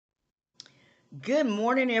Good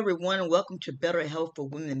morning, everyone, and welcome to Better Health for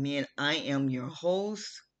Women and Men. I am your host,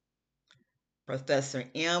 Professor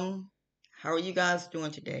M. How are you guys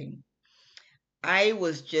doing today? I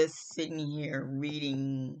was just sitting here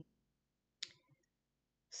reading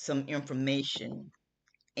some information,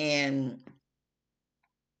 and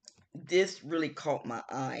this really caught my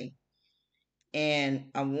eye, and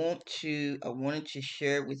I wanted to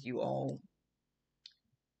share it with you all.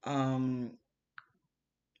 Um,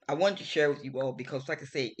 I wanted to share it with you all because, like I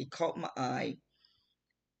say, it caught my eye,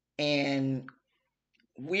 and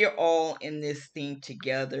we're all in this thing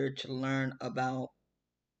together to learn about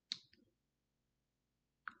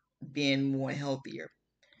being more healthier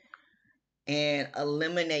and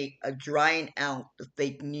eliminate a drying out the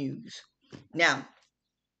fake news. Now,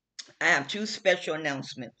 I have two special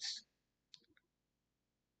announcements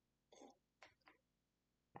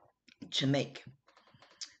to make.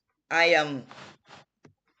 I am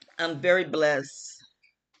I'm very blessed.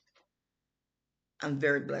 I'm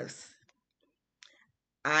very blessed.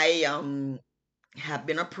 I have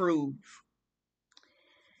been approved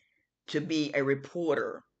to be a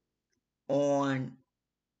reporter on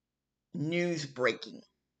news breaking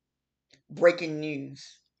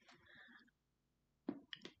news.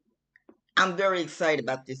 I'm very excited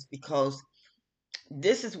about this because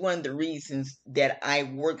this is one of the reasons that I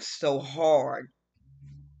work so hard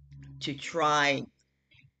to try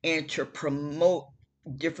and to promote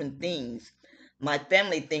different things. My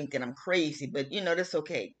family think that I'm crazy, but that's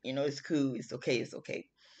okay. It's cool. It's okay. It's okay.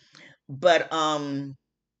 But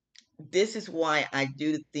this is why I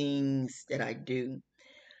do the things that I do.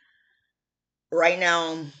 Right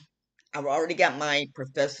now, I've already got my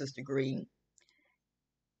professor's degree.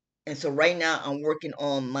 And so right now I'm working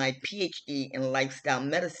on my PhD in lifestyle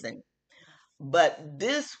medicine. But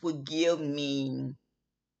this would give me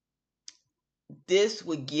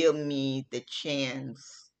the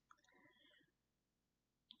chance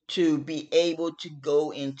to be able to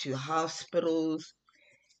go into hospitals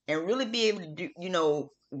and really be able to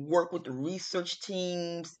work with the research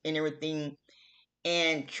teams and everything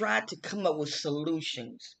and try to come up with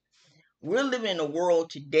solutions. We're living in a world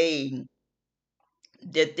today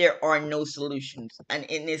that there are no solutions. And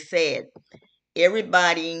it's sad.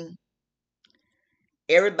 Everybody,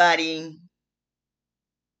 everybody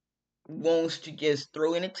wants to just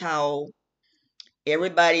throw in a towel.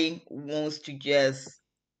 Everybody wants to just,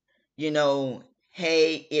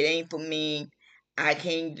 hey, it ain't for me. I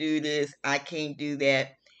can't do this. I can't do that.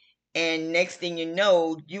 And next thing you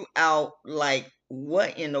know, you out like,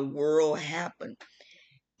 what in the world happened?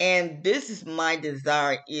 And this is my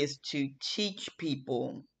desire is to teach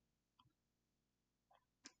people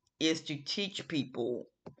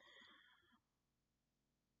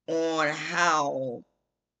on how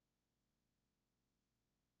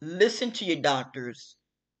listen to your doctors,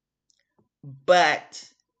 but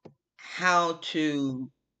how to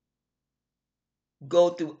go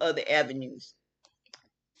through other avenues.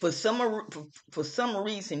 For some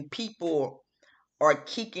reason, people are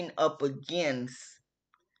kicking up against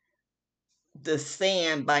the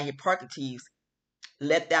saying by Hippocrates,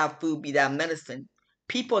 let thy food be thy medicine.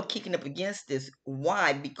 People are kicking up against this.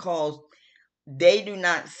 Why? Because they do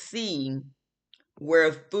not see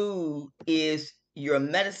where food is your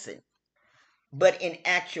medicine. But in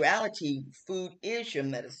actuality, food is your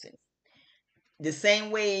medicine. The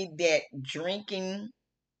same way that drinking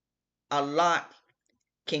a lot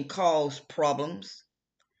can cause problems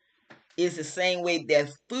is the same way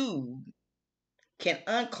that food can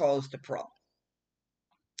uncause the problem,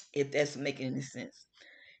 if that's making any sense.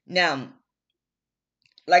 Now,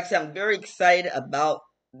 like I said, I'm very excited about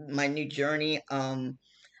my new journey.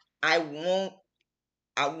 I won't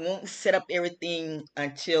I won't set up everything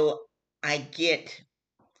until I get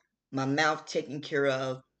my mouth taken care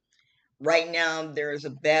of. Right now, there is a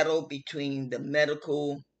battle between the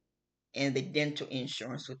medical and the dental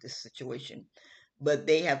insurance with this situation. But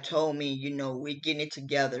they have told me, we're getting it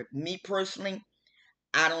together. Me personally,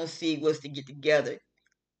 I don't see what's to get together.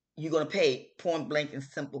 You're going to pay, point blank and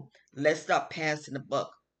simple. Let's stop passing the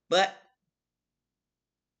buck. But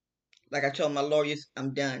like I told my lawyers,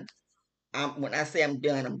 I'm done. When I say I'm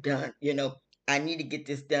done, I'm done. I need to get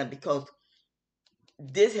this done because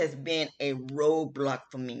this has been a roadblock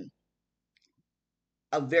for me,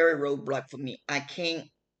 a very roadblock for me. I can't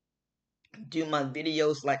do my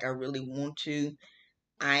videos like I really want to.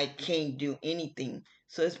 I can't do anything.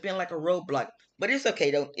 So it's been like a roadblock. But it's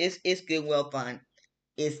okay though. It's good, well, fine.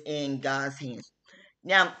 It's in God's hands.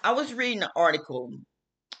 Now, I was reading an article.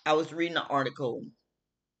 I was reading an article,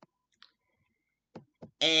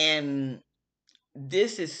 and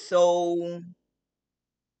this is so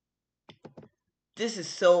This is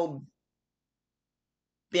so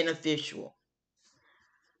beneficial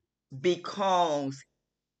because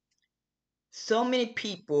so many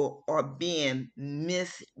people are being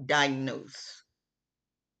misdiagnosed.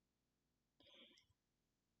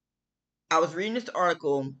 I was reading this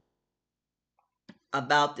article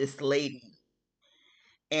about this lady,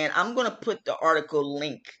 and I'm going to put the article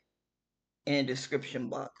link in the description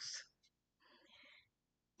box.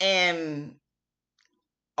 And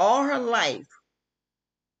all her life,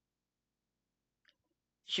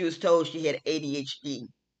 she was told she had ADHD.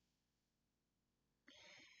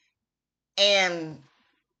 And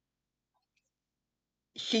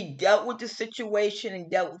she dealt with the situation and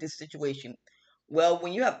dealt with the situation. Well,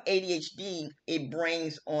 when you have ADHD, it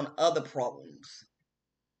brings on other problems.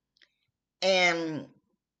 And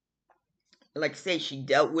like I say, she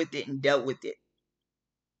dealt with it and dealt with it.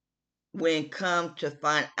 When it comes to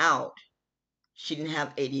find out, she didn't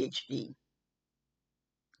have ADHD.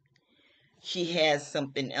 She has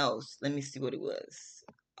something else. Let me see what it was.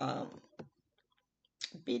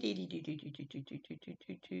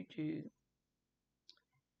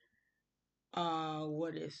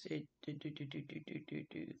 What is it?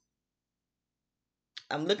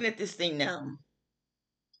 I'm looking at this thing now.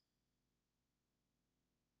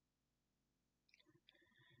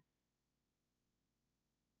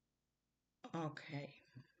 Okay.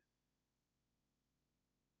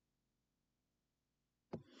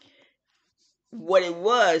 What it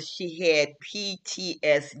was, she had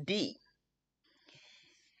PTSD.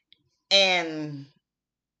 And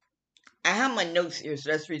I have my notes here,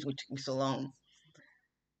 so that's the reason it took me so long.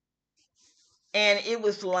 And it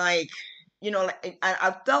was like, like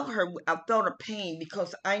I felt her pain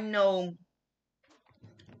because I know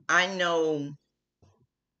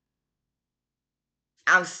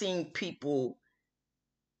I've seen people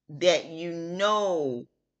that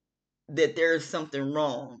that there's something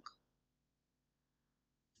wrong,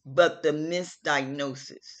 but the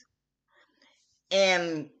misdiagnosis.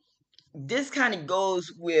 And this kind of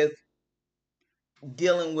goes with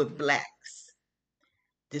dealing with blacks.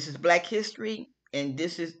 This is Black history, and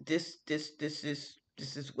this is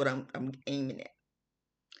what I'm aiming at.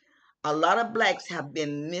 A lot of blacks have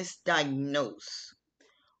been misdiagnosed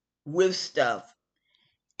with stuff,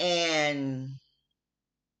 and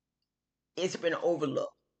it's been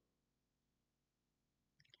overlooked.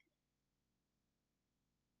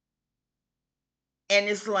 And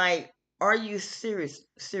it's like, are you serious?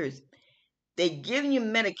 Serious? They giving you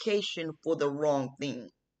medication for the wrong thing.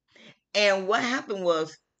 And what happened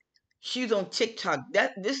was she was on TikTok.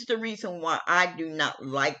 This is the reason why I do not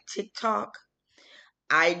like TikTok.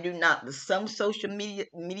 I do not some social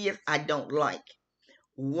media I don't like.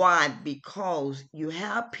 Why? Because you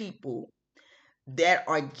have people that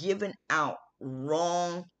are giving out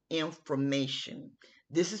wrong information.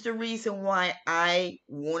 This is the reason why I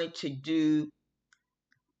wanted to do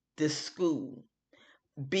the school,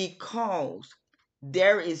 because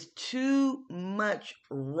there is too much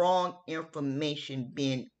wrong information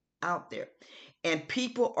being out there, and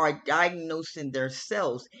people are diagnosing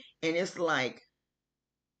themselves, and it's like,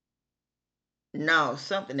 no,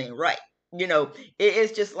 something ain't right.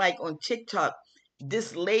 It's just like on TikTok,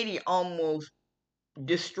 this lady almost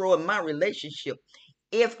destroyed my relationship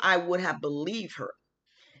if I would have believed her.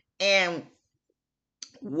 And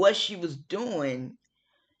what she was doing,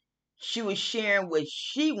 she was sharing what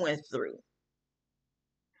she went through,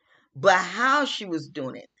 but how she was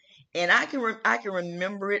doing it. And I can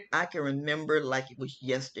remember it. I can remember like it was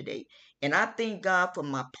yesterday. And I thank God for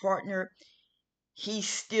my partner. He's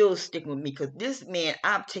still sticking with me, because this man,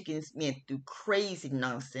 I'm taking this man through crazy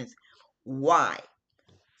nonsense. Why?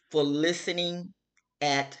 For listening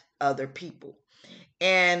at other people.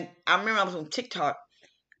 And I remember I was on TikTok,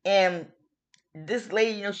 and this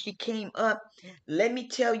lady, she came up. Let me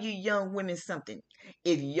tell you, young women, something.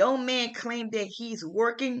 If your man claimed that he's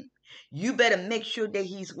working, you better make sure that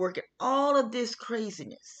he's working. All of this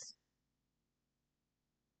craziness.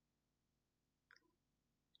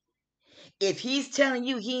 If he's telling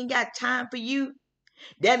you he ain't got time for you,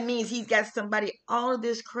 that means he's got somebody. All of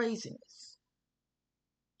this craziness.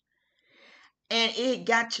 And it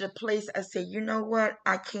got to the place I said, you know what?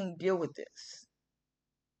 I can't deal with this.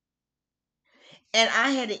 And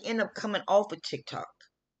I had to end up coming off of TikTok.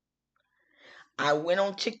 I went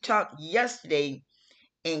on TikTok yesterday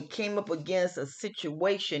and came up against a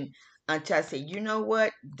situation until I said, you know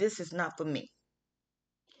what? This is not for me.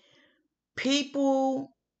 People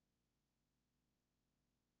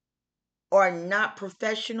are not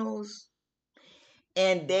professionals,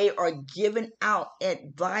 and they are giving out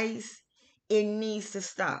advice. It needs to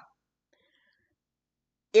stop.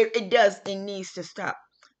 It does. It needs to stop.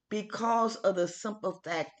 Because of the simple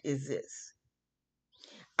fact is this.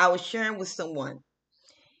 I was sharing with someone.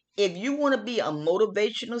 If you want to be a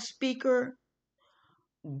motivational speaker,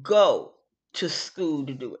 go to school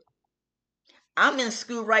to do it. I'm in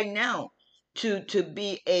school right now to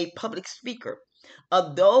be a public speaker.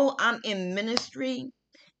 Although I'm in ministry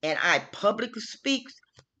and I public speak,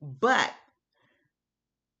 but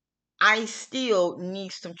I still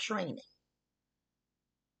need some training.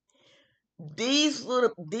 These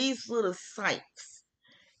little sites,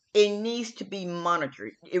 it needs to be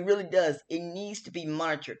monitored. It really does. It needs to be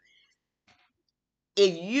monitored.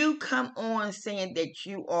 If you come on saying that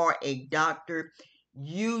you are a doctor,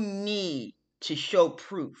 you need to show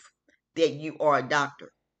proof that you are a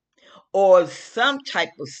doctor or some type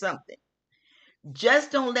of something.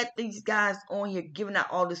 Just don't let these guys on here giving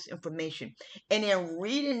out all this information. And in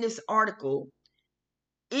reading this article,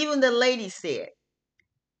 even the lady said,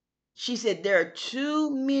 she said there are too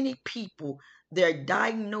many people that are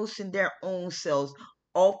diagnosing their own selves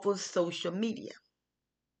off of social media.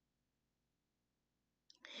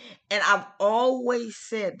 And I've always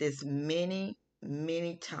said this many,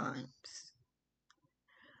 many times.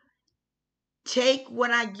 Take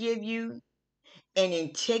what I give you and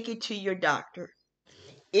then take it to your doctor.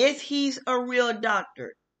 If he's a real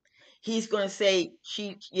doctor, he's going to say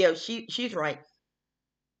she's right.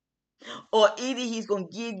 Or either he's going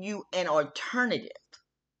to give you an alternative.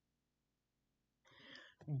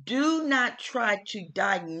 Do not try to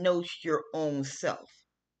diagnose your own self.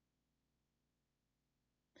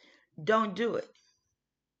 Don't do it.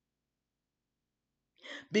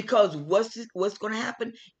 Because what's going to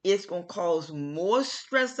happen? It's going to cause more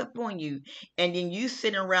stress upon you, and then you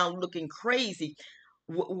sitting around looking crazy.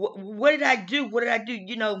 What did I do? What did I do?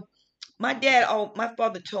 My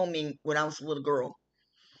father told me when I was a little girl.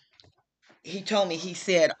 He told me, he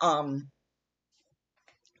said,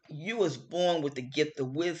 you was born with the gift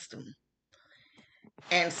of wisdom.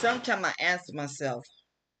 And sometimes I ask myself,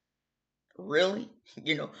 really?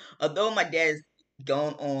 Although my dad's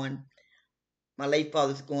gone on, my late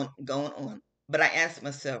father's gone on, but I ask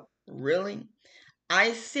myself, really?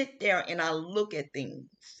 I sit there and I look at things,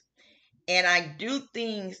 and I do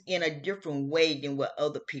things in a different way than what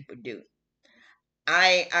other people do.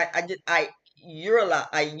 I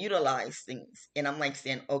utilize things, and I'm like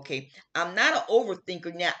saying, okay, I'm not an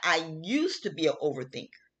overthinker now. I used to be an overthinker.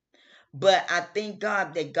 But I thank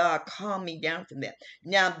God that God calmed me down from that.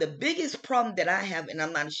 Now, the biggest problem that I have, and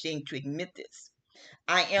I'm not ashamed to admit this,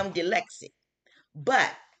 I am dyslexic.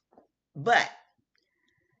 But, but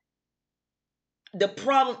the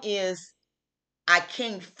problem is I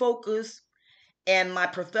can't focus. And my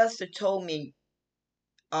professor told me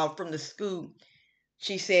from the school,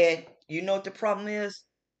 she said, you know what the problem is?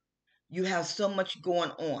 You have so much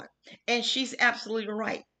going on. And she's absolutely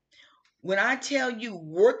right. When I tell you,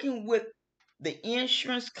 working with the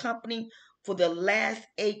insurance company for the last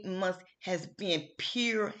 8 months has been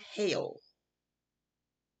pure hell.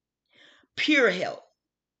 Pure hell.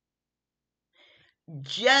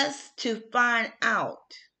 Just to find out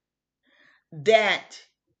that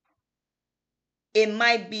it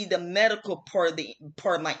might be the medical part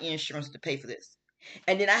of my insurance to pay for this.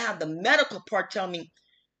 And then I have the medical part telling me,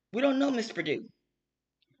 we don't know, Miss Purdue.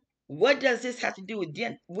 What does this have to do with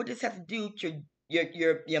dent? What does this have to do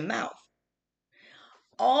with your mouth?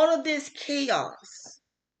 All of this chaos.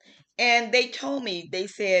 And they told me, they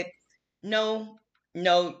said, no,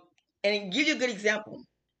 no. And to give you a good example,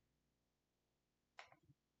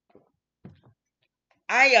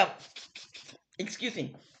 I excuse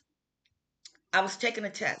me, I was taking a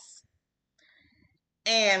test,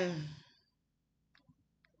 and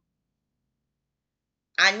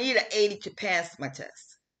I need an 80 to pass my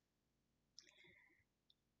test.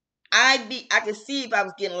 I could see if I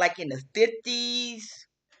was getting like in the 50s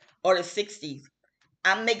or the 60s.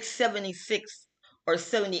 I make 76 or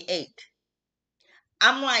 78.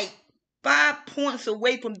 I'm like 5 points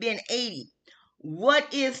away from being 80.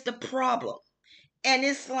 What is the problem? And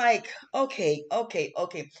it's like, okay, okay,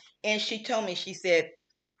 okay. And she told me, she said,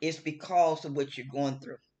 it's because of what you're going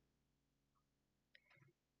through.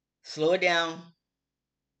 Slow it down,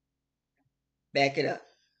 back it up,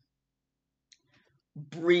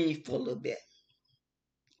 breathe for a little bit.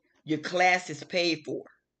 Your class is paid for.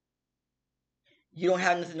 You don't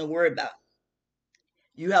have nothing to worry about.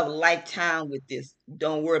 You have a lifetime with this.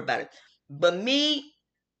 Don't worry about it. But me,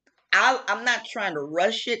 I'm not trying to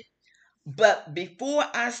rush it. But before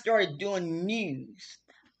I started doing news,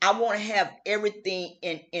 I want to have everything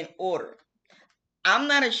in order. I'm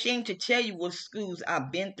not ashamed to tell you what schools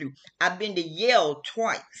I've been through. I've been to Yale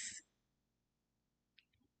twice.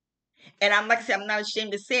 And I'm like I said, I'm not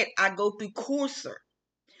ashamed to say it. I go through Coursera.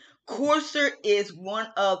 Coursera is one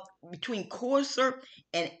of, between Coursera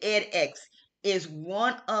and edX, is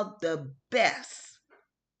one of the best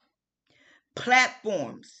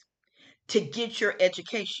platforms to get your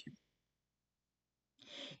education.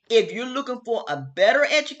 If you're looking for a better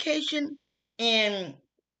education in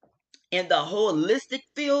the holistic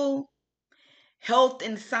field, Health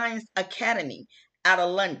and Science Academy out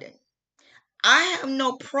of London. I have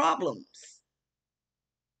no problems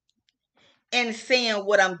in saying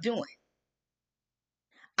what I'm doing.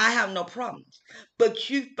 I have no problems. But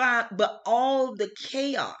you find, but all the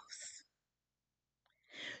chaos.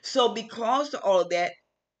 So because of all of that,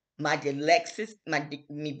 my dyslexic,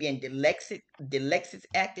 me being dyslexic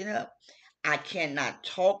acting up. I cannot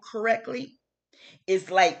talk correctly.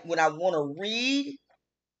 It's like when I want to read,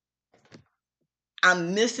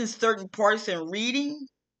 I'm missing certain parts in reading.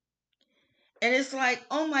 And it's like,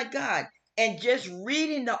 oh my God. And just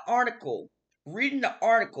reading the article,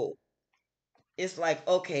 it's like,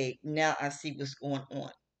 okay, now I see what's going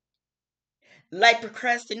on. Like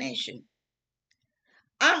procrastination.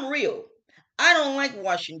 I'm real. I don't like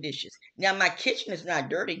washing dishes. Now, my kitchen is not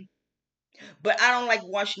dirty, but I don't like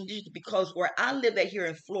washing dishes because where I live at here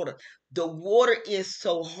in Florida, the water is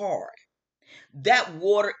so hard. That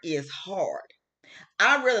water is hard.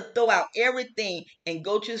 I'd rather throw out everything and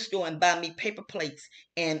go to the store and buy me paper plates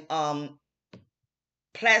and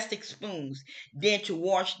plastic spoons than to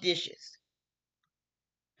wash dishes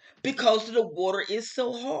because the water is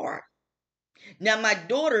so hard. Now, my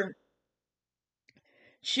daughter,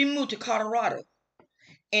 she moved to Colorado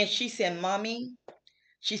and she said, Mommy,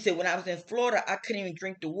 she said, when I was in Florida, I couldn't even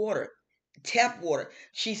drink the water, tap water.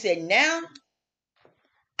 She said, now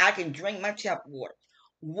I can drink my tap water.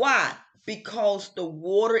 Why? Because the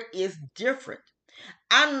water is different.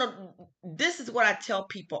 I know this is what I tell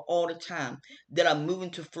people all the time that are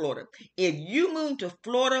moving to Florida. If you move to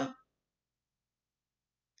Florida,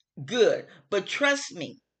 good. But trust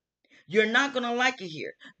me, you're not going to like it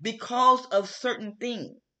here because of certain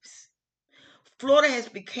things. Florida has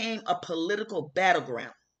become a political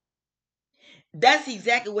battleground. That's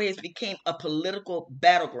exactly what it's became, a political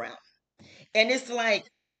battleground. And it's like,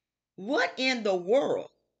 what in the world?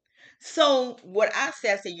 So what I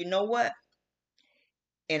said, you know what?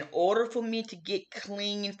 In order for me to get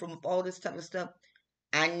clean from all this type of stuff,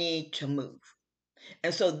 I need to move.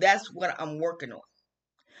 And so that's what I'm working on.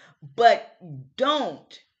 But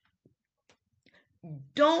don't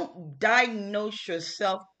diagnose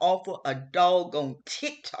yourself off of a doggone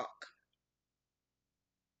TikTok.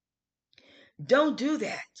 Don't do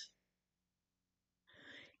that.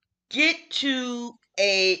 Get to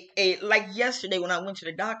a like yesterday when I went to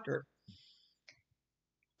the doctor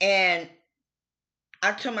and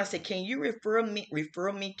I told him, I said, can you refer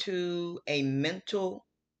me to a mental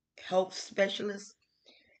health specialist?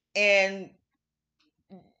 And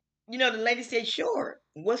the lady said, sure.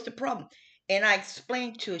 What's the problem? And I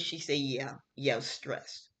explained to her, she said, yeah,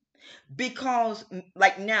 stress. Because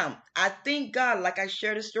like now, I thank God, like I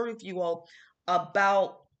shared a story with you all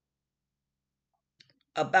about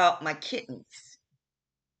my kidneys.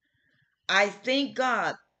 I thank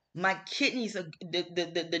God my kidneys are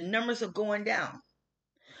the numbers are going down.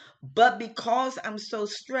 But because I'm so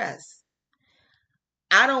stressed,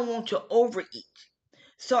 I don't want to overeat.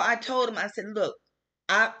 So I told him, I said, look,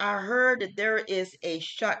 I heard that there is a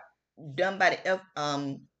shot done by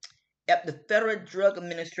the Federal Drug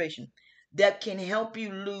Administration that can help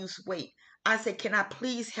you lose weight. I said, can I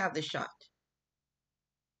please have the shot?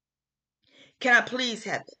 Can I please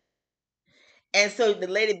have it? And so the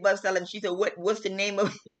lady bust out and she said, what's the name of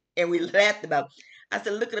it? And we laughed about it. I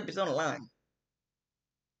said, look it up, it's online.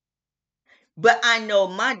 But I know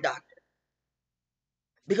my doctor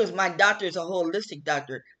because my doctor is a holistic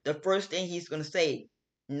doctor. The first thing he's going to say,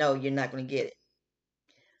 no, you're not going to get it.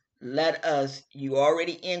 You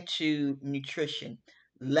already into nutrition.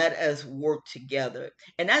 Let us work together.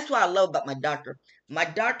 And that's what I love about my doctor. My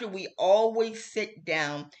doctor, we always sit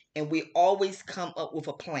down and we always come up with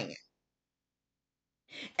a plan.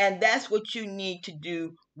 And that's what you need to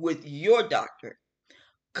do with your doctor.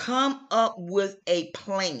 Come up with a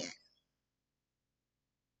plan.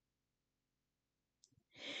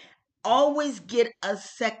 Always get a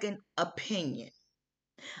second opinion.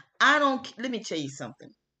 Let me tell you something.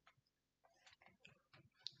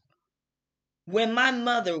 When my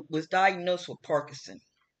mother was diagnosed with Parkinson,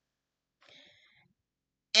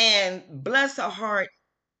 and bless her heart,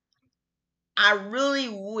 I really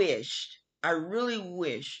wish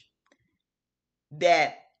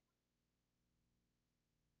that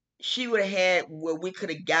she would have had where we could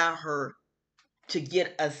have got her to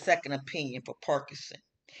get a second opinion for Parkinson,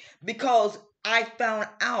 because I found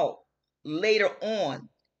out later on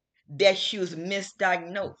that she was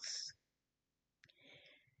misdiagnosed.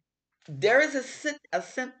 There is a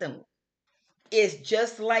symptom. It's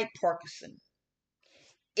just like Parkinson.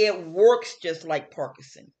 It works just like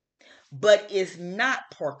Parkinson, but it's not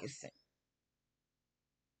Parkinson.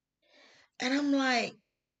 And I'm like,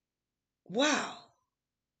 wow.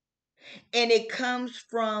 And it comes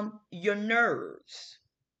from your nerves.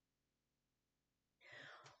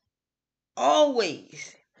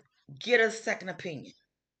 Always get a second opinion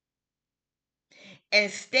and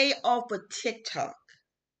stay off of TikTok.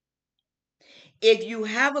 If you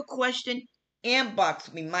have a question,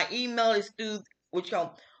 inbox me. My email is through which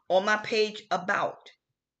on my page about.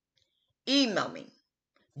 Email me.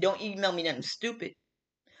 Don't email me nothing stupid,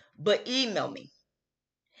 but email me.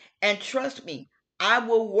 And trust me, I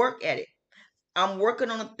will work at it. I'm working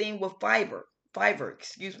on a thing with Fiverr,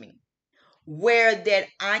 excuse me, where that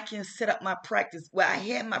I can set up my practice. Where I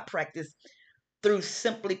had my practice through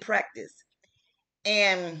Simply Practice.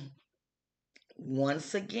 And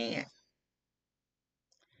once again,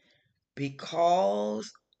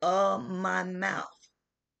 because of my mouth,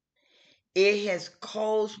 it has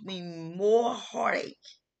caused me more heartache,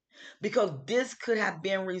 because this could have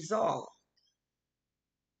been resolved.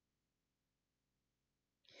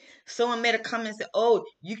 Someone made a comment and said, "Oh,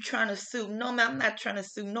 you trying to sue?" No, man, I'm not trying to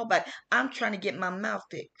sue nobody. I'm trying to get my mouth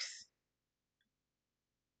fixed.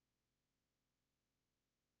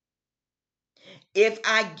 If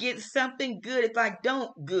I get something, good. If I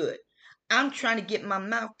don't, good. I'm trying to get my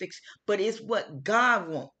mouth fixed, but it's what God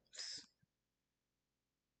wants.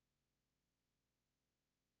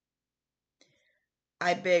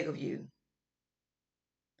 I beg of you,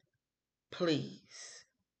 please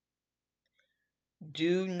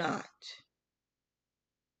do not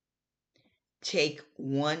take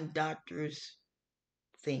one doctor's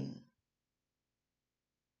thing.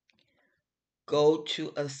 Go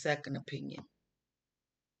to a second opinion.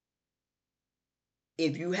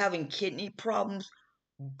 If you're having kidney problems,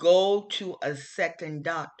 go to a second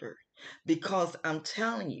doctor, because I'm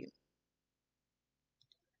telling you,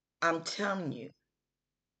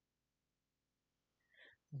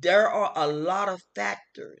 there are a lot of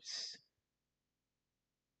factors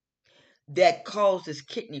that causes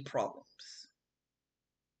kidney problems.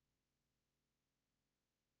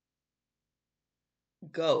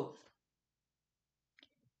 Go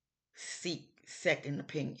seek second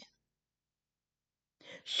opinion.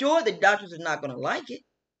 Sure, the doctors are not going to like it.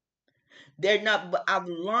 They're not, but I've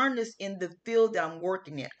learned this in the field that I'm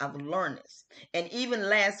working in. I've learned this. And even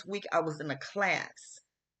last week, I was in a class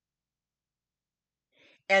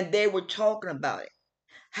and they were talking about it.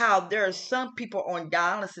 How there are some people on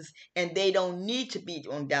dialysis and they don't need to be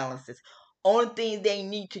on dialysis. Only thing they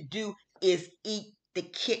need to do is eat the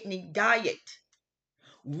kidney diet,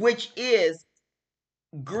 which is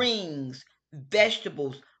greens,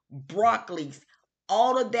 vegetables, broccolis,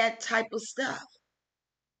 all of that type of stuff.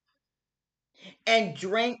 And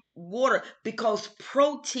drink water, because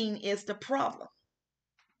protein is the problem.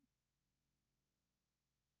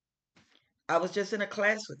 I was just in a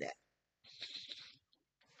class with that.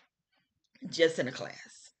 Just in a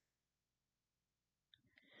class.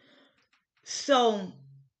 So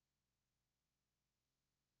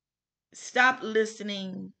stop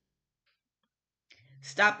listening.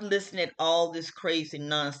 Stop listening to all this crazy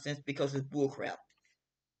nonsense, because it's bullcrap.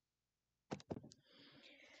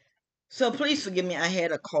 So please forgive me. I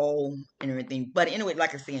had a call and everything. But anyway,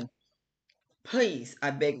 like I said, please,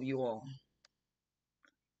 I beg you all.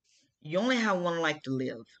 You only have one life to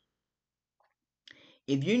live.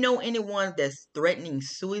 If you know anyone that's threatening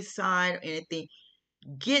suicide or anything,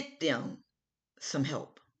 get them some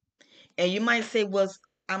help. And you might say, well,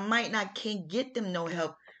 I might not can't get them no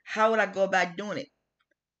help. How would I go about doing it?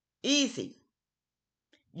 Easy.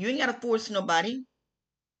 You ain't got to force nobody.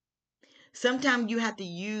 Sometimes you have to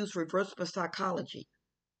use reversible psychology.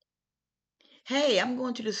 Hey, I'm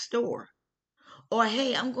going to the store. Or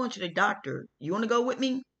hey, I'm going to the doctor. You want to go with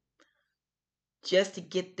me? Just to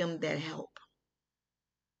get them that help.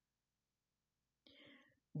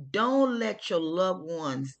 Don't let your loved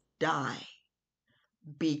ones die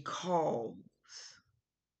because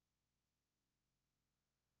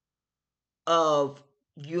of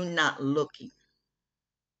you not looking.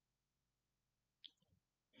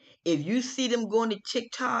 If you see them going to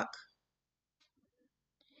TikTok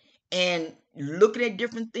and looking at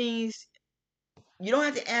different things, you don't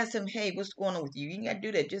have to ask them, hey, what's going on with you? You ain't got to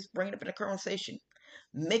do that. Just bring it up in a conversation.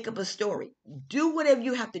 Make up a story. Do whatever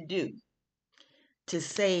you have to do to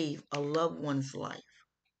save a loved one's life.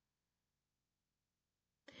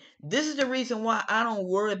 This is the reason why I don't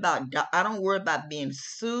worry about being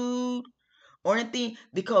sued or anything,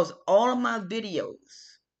 because all of my videos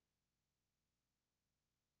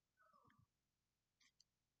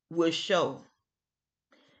will show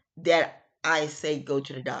that I say go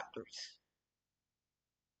to the doctors.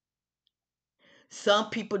 Some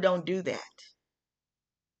people don't do that.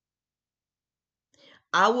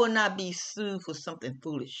 I will not be sued for something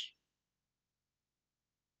foolish.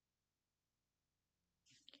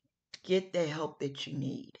 Get the help that you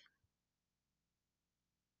need.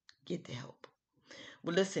 Get the help.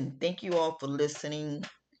 Well, listen, thank you all for listening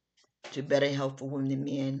to Better Health for Women and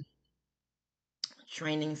Men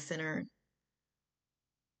Training Center.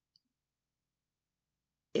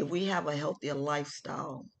 If we have a healthier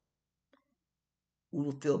lifestyle, we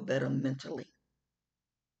will feel better mentally.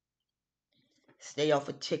 Stay off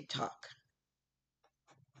of TikTok.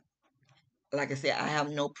 Like I said, I have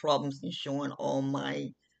no problems in showing all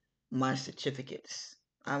my certificates.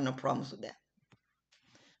 I have no problems with that.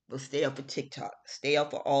 But stay off of TikTok. Stay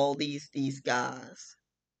off of all these guys.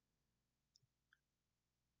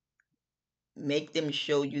 Make them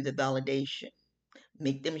show you the validation.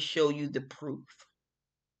 Make them show you the proof.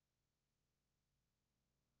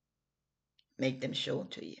 Make them show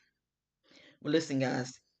it to you. Well, listen,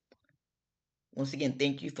 guys. Once again,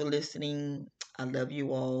 thank you for listening. I love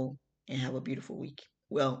you all and have a beautiful week.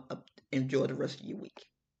 Well, enjoy the rest of your week.